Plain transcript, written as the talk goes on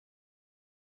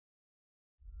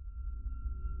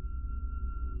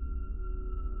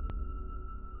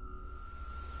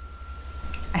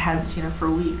hadn't seen her for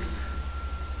weeks.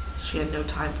 She had no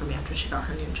time for me after she got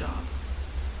her new job.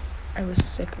 I was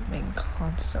sick of being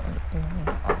constantly blown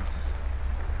off.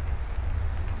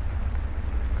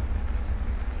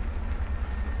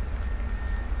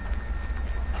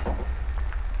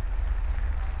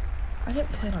 I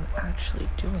didn't plan on actually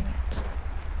doing it.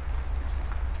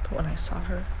 But when I saw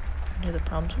her, I knew the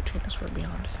problems between us were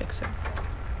beyond fixing.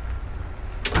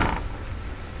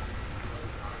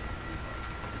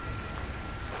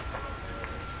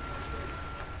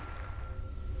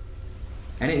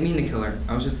 I didn't mean to kill her.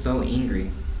 I was just so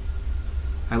angry.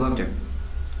 I loved her.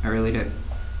 I really did.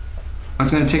 I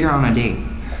was gonna take her on a date.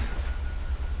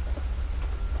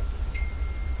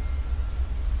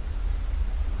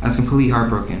 I was completely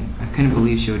heartbroken. I couldn't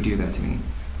believe she would do that to me.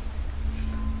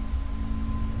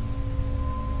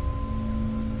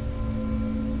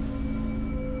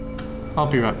 I'll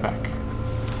be right back.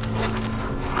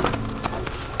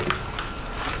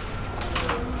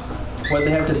 What'd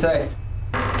they have to say?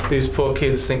 These poor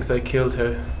kids think they killed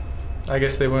her. I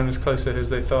guess they weren't as close to her as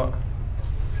they thought.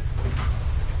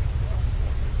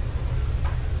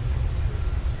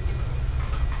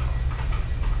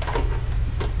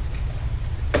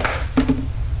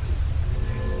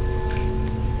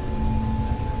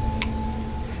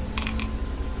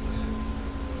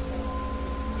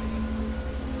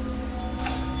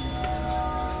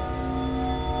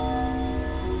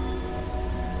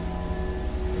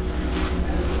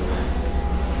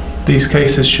 These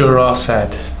cases sure are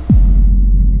sad.